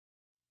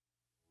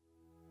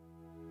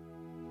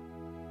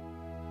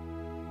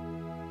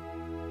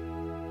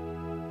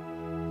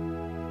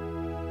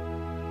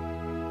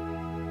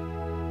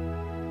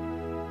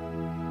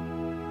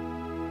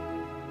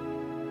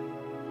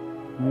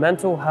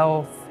Mental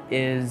health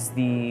is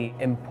the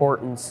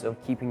importance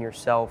of keeping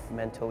yourself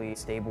mentally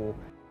stable.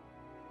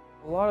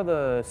 A lot of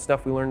the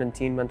stuff we learned in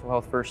teen mental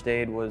health first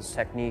aid was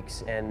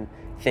techniques and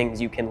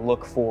things you can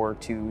look for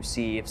to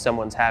see if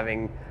someone's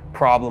having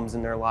problems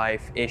in their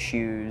life,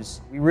 issues.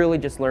 We really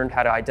just learned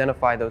how to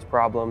identify those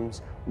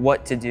problems,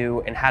 what to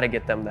do, and how to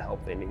get them the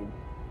help they need.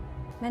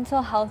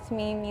 Mental health to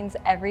me means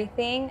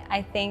everything.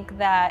 I think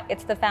that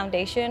it's the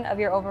foundation of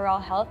your overall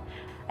health.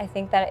 I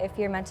think that if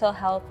your mental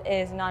health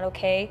is not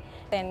okay,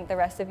 then the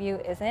rest of you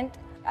isn't.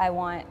 I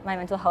want my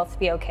mental health to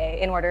be okay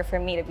in order for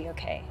me to be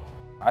okay.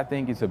 I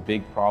think it's a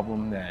big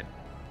problem that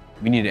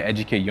we need to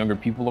educate younger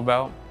people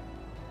about,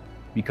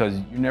 because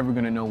you're never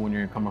going to know when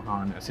you're going to come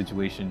upon a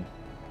situation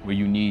where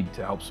you need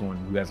to help someone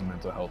who has a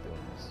mental health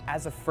illness.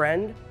 As a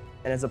friend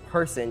and as a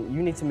person,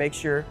 you need to make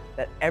sure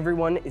that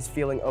everyone is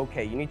feeling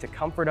okay. You need to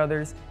comfort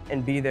others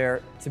and be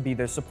there to be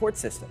their support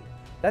system.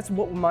 That's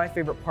what my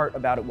favorite part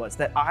about it was,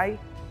 that I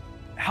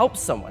helped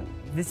someone.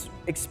 This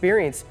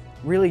experience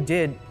really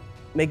did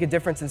make a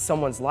difference in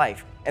someone's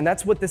life, and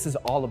that's what this is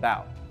all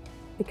about.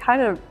 It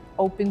kind of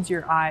opens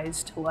your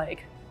eyes to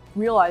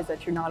realize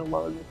that you're not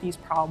alone with these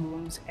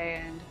problems,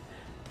 and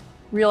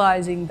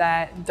realizing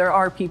that there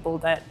are people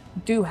that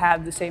do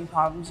have the same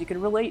problems you can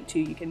relate to,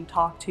 you can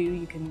talk to,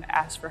 you can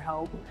ask for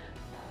help.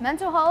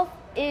 Mental health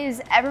is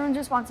everyone's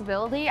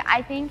responsibility,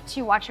 I think,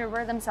 to watch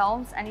over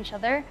themselves and each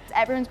other.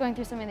 Everyone's going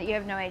through something that you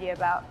have no idea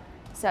about,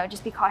 so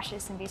just be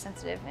cautious and be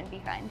sensitive and be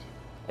kind.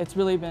 It's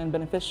really been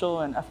beneficial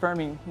and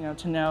affirming,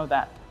 to know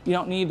that you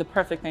don't need the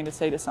perfect thing to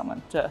say to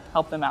someone to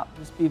help them out.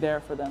 Just be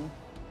there for them.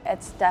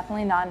 It's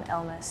definitely not an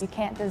illness. You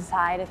can't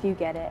decide if you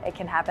get it. It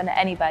can happen to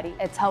anybody.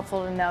 It's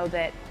helpful to know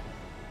that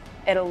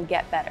it'll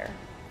get better.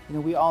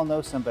 We all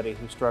know somebody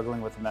who's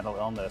struggling with a mental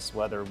illness,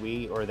 whether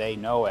we or they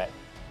know it.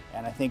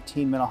 And I think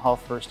Teen Mental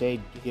Health First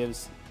Aid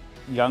gives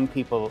young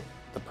people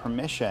the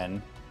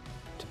permission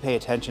to pay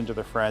attention to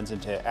their friends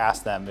and to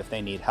ask them if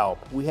they need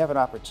help. We have an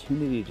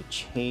opportunity to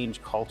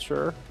change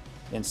culture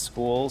in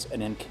schools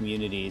and in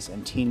communities,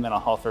 and Teen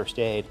Mental Health First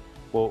Aid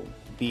will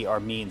be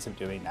our means of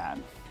doing that.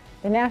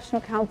 The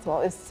National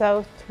Council is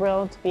so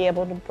thrilled to be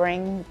able to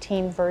bring the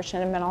teen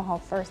version of mental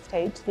health first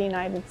aid to the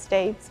United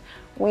States.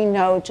 We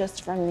know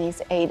just from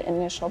these 8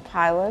 initial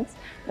pilots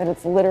that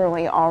it's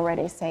literally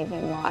already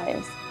saving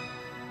lives.